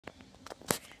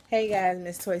Hey guys,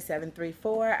 Miss Toy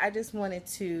 734. I just wanted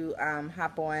to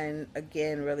hop on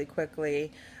again really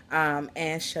quickly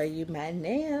and show you my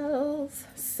nails.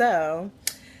 So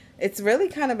it's really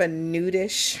kind of a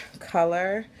nudish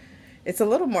color. It's a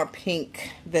little more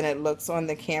pink than it looks on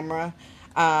the camera,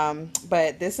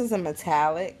 but this is a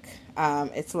metallic.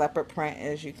 It's leopard print,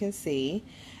 as you can see,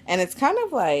 and it's kind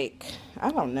of like,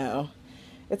 I don't know,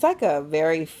 it's like a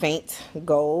very faint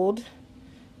gold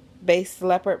based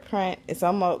leopard print. It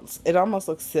almost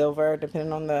looks silver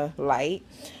depending on the light.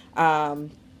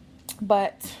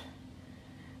 But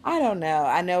I don't know.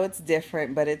 I know it's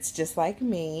different, but it's just like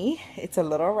me. It's a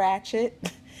little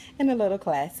ratchet and a little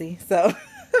classy. So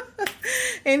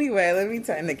anyway, let me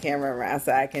turn the camera around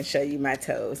so I can show you my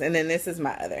toes. And then this is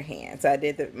my other hand. So I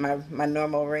did my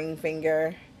normal ring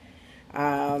finger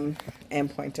and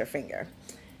pointer finger.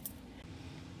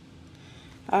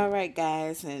 All right,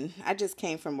 guys, and I just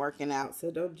came from working out,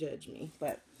 so don't judge me,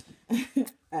 but I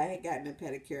had gotten a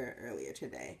pedicure earlier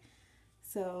today.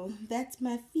 So that's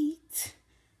my feet.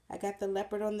 I got the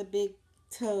leopard on the big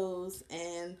toes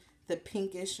and the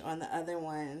pinkish on the other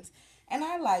ones, and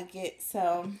I like it.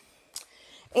 So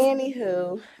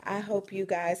anywho, I hope you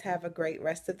guys have a great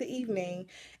rest of the evening.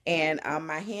 And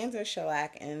my hands are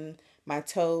shellac and my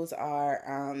toes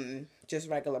are just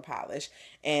regular polish,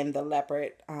 and the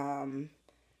leopard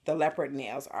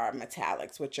nails are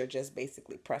metallics, which are just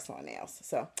basically press-on nails.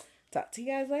 So talk to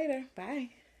you guys later. Bye.